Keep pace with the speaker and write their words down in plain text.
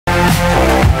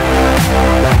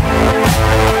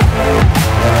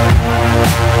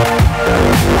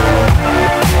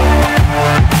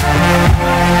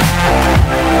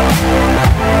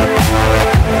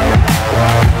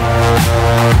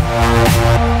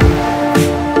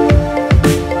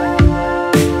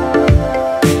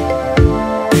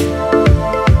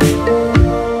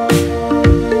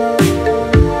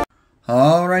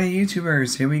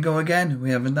YouTubers, here we go again.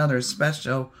 We have another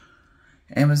special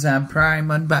Amazon Prime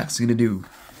unboxing to do.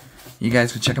 You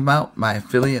guys can check them out. My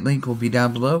affiliate link will be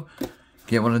down below.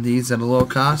 Get one of these at a low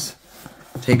cost.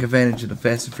 Take advantage of the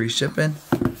fast and free shipping.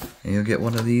 And you'll get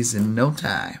one of these in no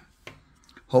time.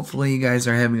 Hopefully you guys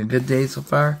are having a good day so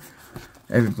far.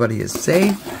 Everybody is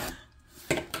safe.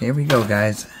 Here we go,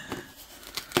 guys.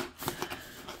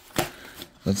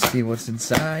 Let's see what's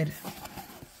inside.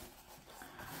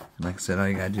 Like I said, all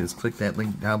you gotta do is click that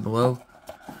link down below.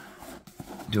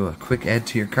 Do a quick add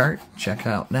to your cart. Check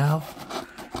out now.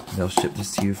 They'll ship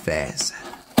this to you fast.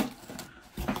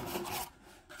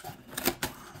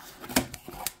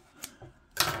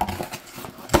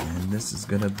 And this is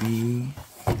gonna be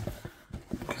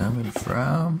coming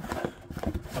from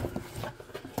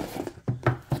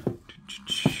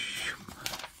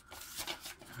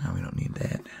we don't need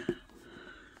that.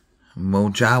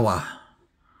 Mojawa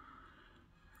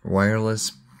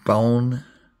wireless bone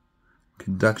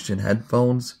conduction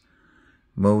headphones,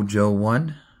 Mojo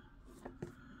 1.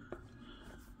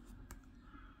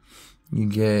 You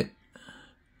get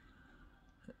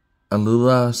a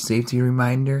Lula safety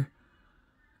reminder,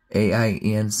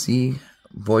 AIENC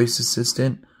voice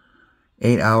assistant,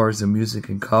 8 hours of music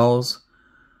and calls,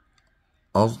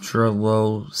 ultra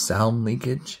low sound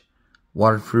leakage,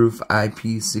 waterproof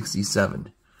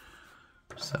IP67.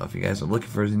 So if you guys are looking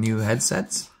for the new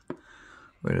headsets,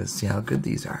 we're going to see how good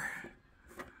these are.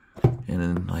 And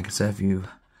then, like I said, if you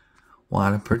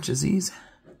want to purchase these,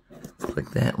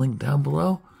 click that link down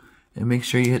below. And make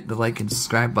sure you hit the like and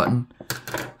subscribe button.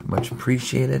 Much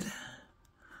appreciated.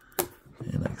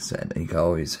 And like I said, you can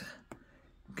always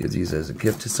give these as a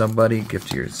gift to somebody,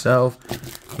 gift to yourself,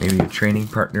 maybe your training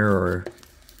partner or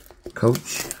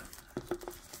coach.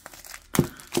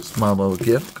 Small little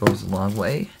gift goes a long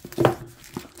way.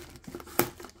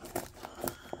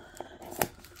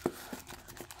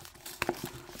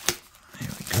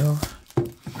 Go.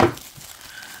 Let's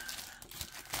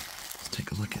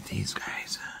take a look at these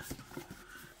guys.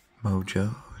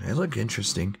 Mojo. They look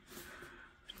interesting.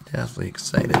 Definitely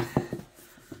excited.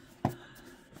 There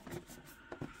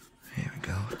we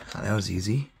go. Oh, that was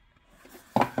easy.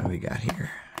 What do we got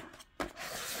here?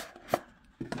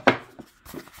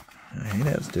 Alright,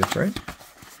 that was different.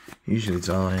 Usually it's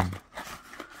all in.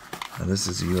 Oh, this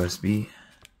is a USB.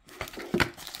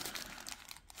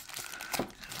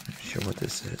 Sure what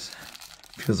this is.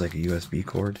 Feels like a USB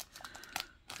cord.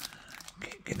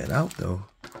 Can't get it out though.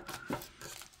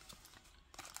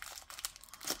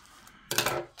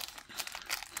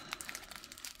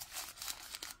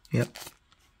 Yep.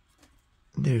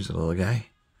 There's a little guy.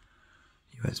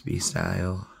 USB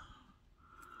style.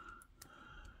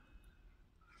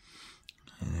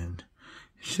 And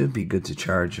it should be good to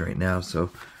charge right now, so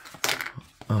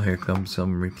oh, here comes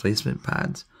some replacement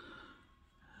pods.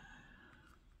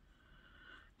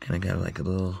 Kind of got like a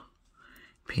little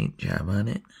paint job on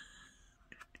it.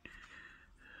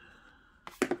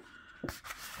 I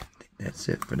think that's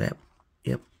it for that.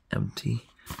 Yep, empty.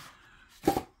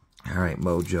 Alright,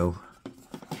 Mojo.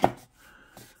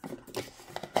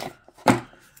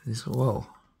 Whoa.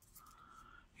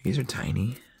 These are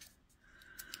tiny,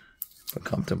 but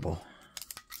comfortable.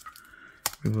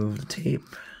 Remove the tape.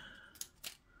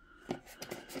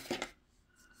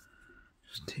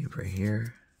 Just tape right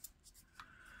here.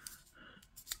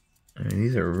 I mean,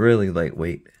 these are really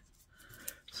lightweight.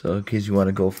 So in case you want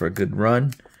to go for a good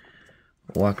run,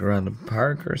 walk around the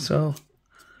park or so,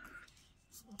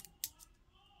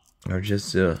 or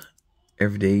just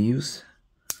everyday use,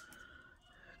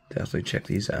 definitely check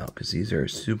these out because these are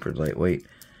super lightweight.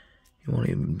 You won't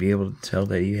even be able to tell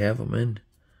that you have them in.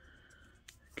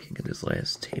 Can't get this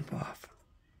last tape off.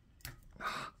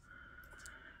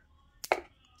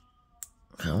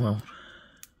 Come on.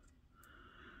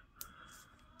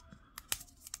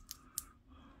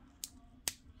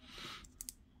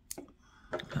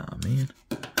 Oh man.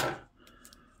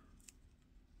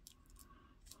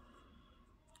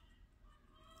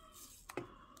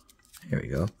 Here we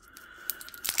go.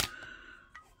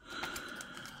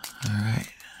 Alright.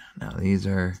 Now these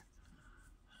are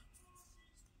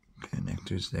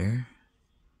connectors there.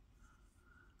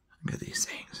 Look at these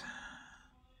things.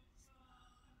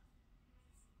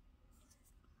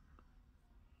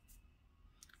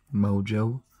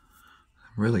 Mojo.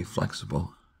 Really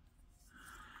flexible.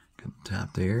 Got the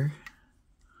top there.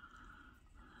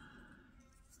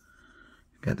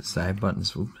 Got the side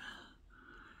buttons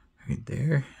right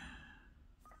there.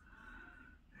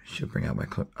 Should bring out my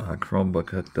Chromebook,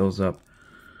 hook those up.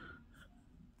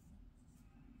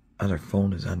 Other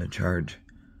phone is on the charge.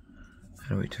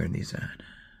 How do we turn these on?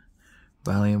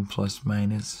 Volume plus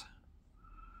minus.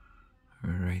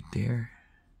 right there.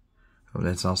 Oh,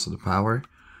 that's also the power.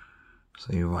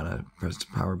 So you want to press the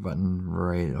power button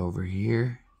right over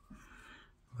here.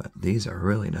 But these are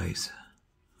really nice.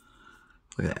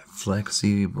 Look at that,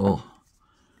 flexible.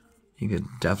 You could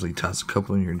definitely toss a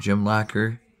couple in your gym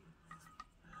locker.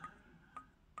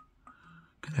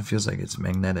 Kind of feels like it's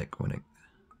magnetic when it...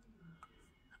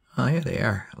 Oh yeah, they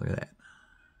are. Look at that.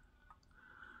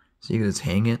 So you can just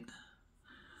hang it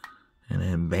and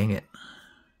then bang it.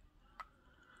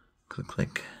 Click,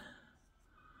 click.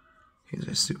 These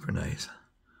are super nice.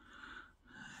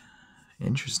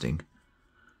 Interesting.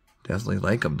 Definitely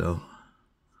like them though.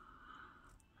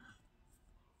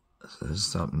 So this is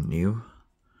something new.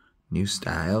 New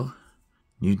style.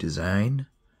 New design.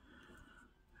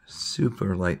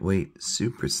 Super lightweight.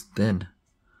 Super thin.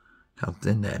 How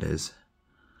thin that is.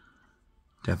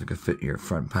 Definitely could fit your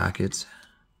front pockets.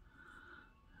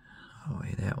 Oh,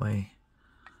 way that way.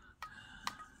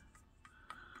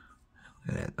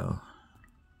 Look at that though.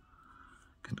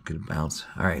 Good bounce.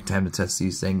 Alright, time to test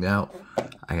these things out.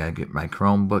 I gotta get my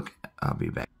Chromebook. I'll be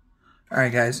back.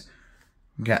 Alright guys.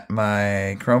 Got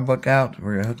my Chromebook out.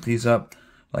 We're gonna hook these up.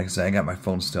 Like I said, I got my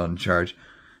phone still in charge.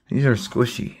 These are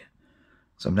squishy.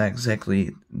 So I'm not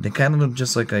exactly... They kind of look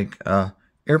just like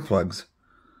earplugs.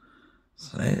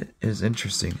 So it is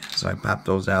interesting. So I popped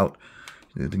those out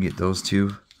to get those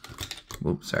two.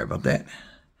 Oops, sorry about that.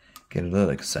 Get a little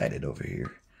excited over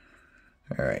here.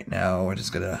 Alright, now we're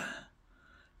just gonna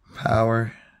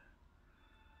power.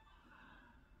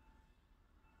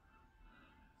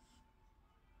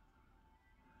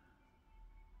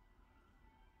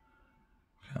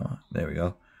 Come on, there we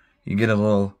go. You get a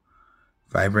little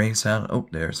vibrating sound. Oh,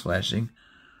 there's flashing.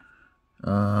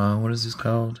 What is this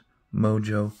called?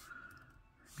 Mojo.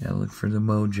 Gotta look for the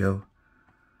Mojo.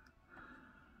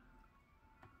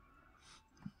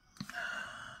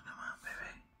 Come on,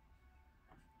 baby.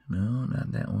 No,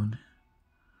 not that one.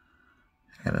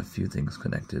 I got a few things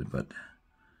connected, but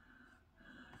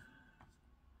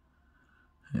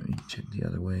let me check the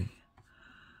other way.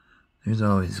 There's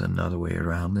always another way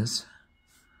around this.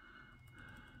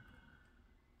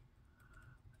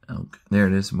 Okay, there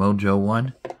it is, Mojo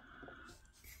 1.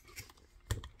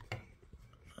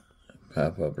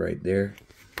 Pop up right there.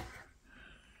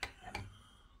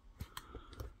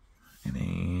 And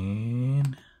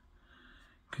then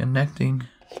connecting.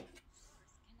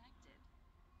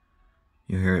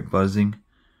 You hear it buzzing,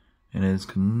 and it's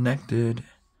connected.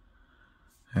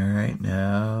 Alright,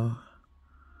 now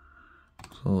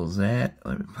close that.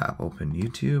 Let me pop open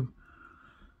YouTube.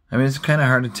 I mean, it's kind of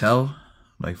hard to tell,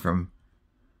 like from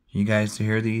you guys to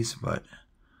hear these, but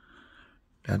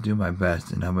I'll do my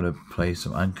best, and I'm going to play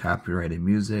some uncopyrighted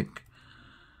music.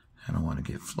 I don't want to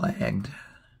get flagged.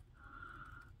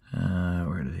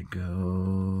 Where did it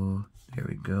go? There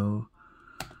we go.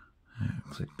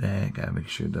 Click that. Gotta make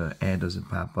sure the ad doesn't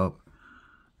pop up.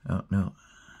 Oh, no.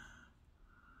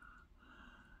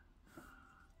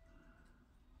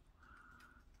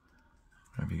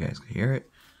 I don't know if you guys can hear it.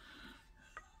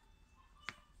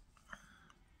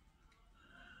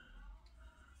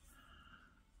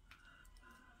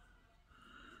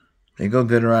 They go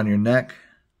good around your neck.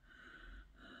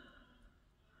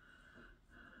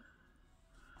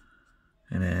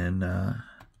 And then,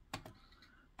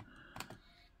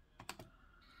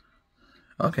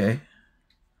 okay.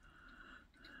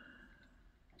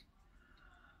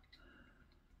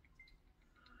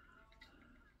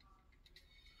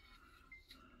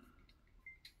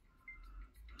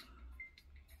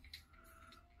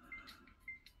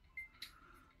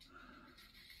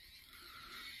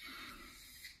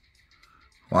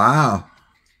 Wow.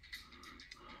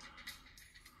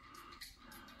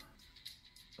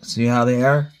 See how they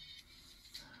are?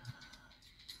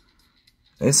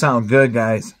 They sound good,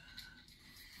 guys.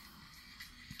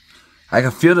 I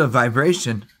can feel the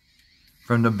vibration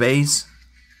from the bass.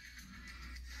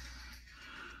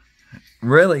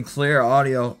 Really clear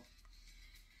audio.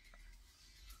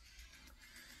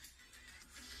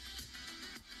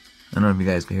 I don't know if you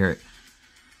guys can hear it,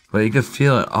 but you can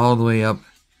feel it all the way up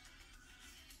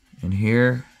in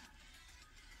here.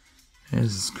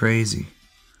 This is crazy.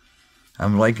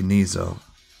 I'm liking these though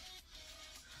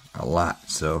a lot,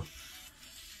 so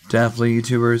definitely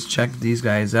YouTubers, check these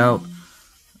guys out.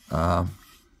 My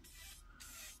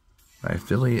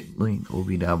affiliate link will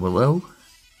be down below.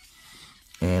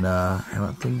 And I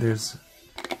don't think there's...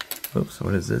 Oops,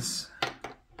 what is this?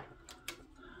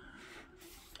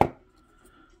 I'm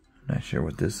not sure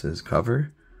what this is.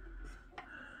 Cover.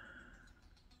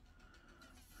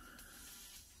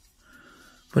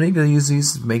 But you can use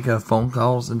these to make phone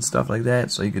calls and stuff like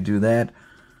that. So you could do that.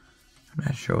 I'm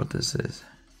not sure what this is.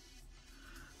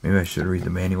 Maybe I should read the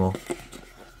manual.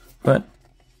 But,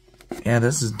 yeah,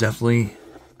 this is definitely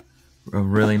a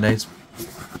really nice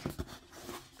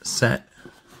set.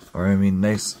 Or, I mean,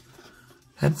 nice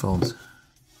headphones.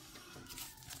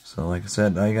 So, like I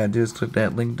said, all you gotta do is click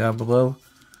that link down below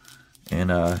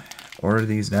and order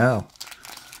these now.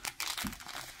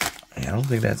 I don't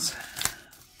think that's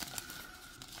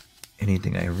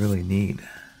anything I really need.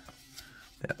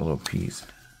 That little piece.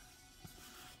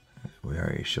 We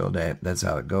already showed that. That's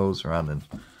how it goes around the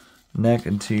neck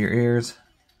into your ears.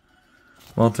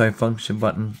 Multi-function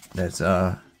button. That's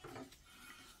you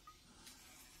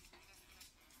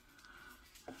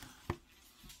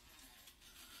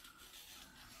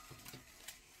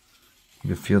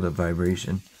can feel the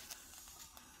vibration.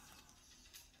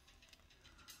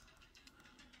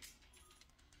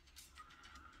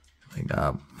 Like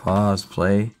pause,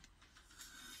 play.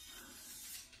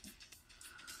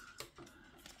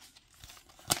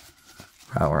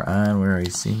 Power on, we already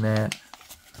seen that.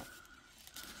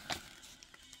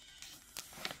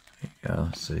 There you go.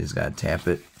 So he's got to tap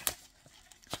it.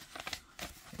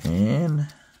 And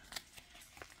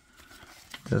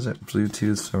does it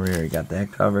Bluetooth? So we already got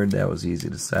that covered. That was easy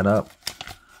to set up.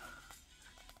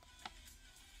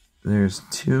 There's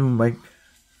two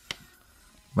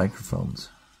microphones.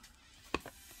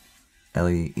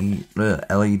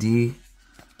 LED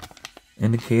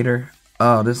indicator.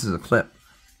 Oh, this is a clip.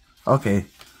 Okay,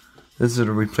 this is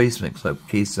a replacement clip in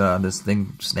case this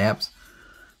thing snaps,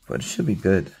 but it should be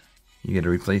good. You get a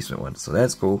replacement one, so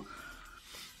that's cool.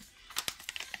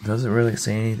 Doesn't really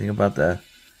say anything about the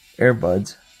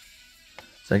earbuds.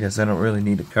 So I guess I don't really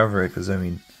need to cover it because I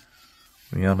mean,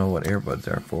 we all know what earbuds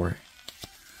are for.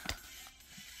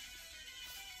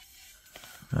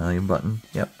 Volume button.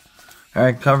 Yep. All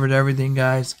right, covered everything,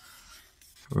 guys.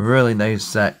 Really nice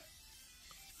set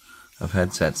of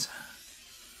headsets.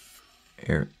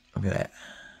 Here, look at that.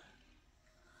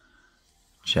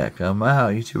 Check them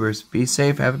out, YouTubers. Be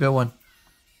safe. Have a good one.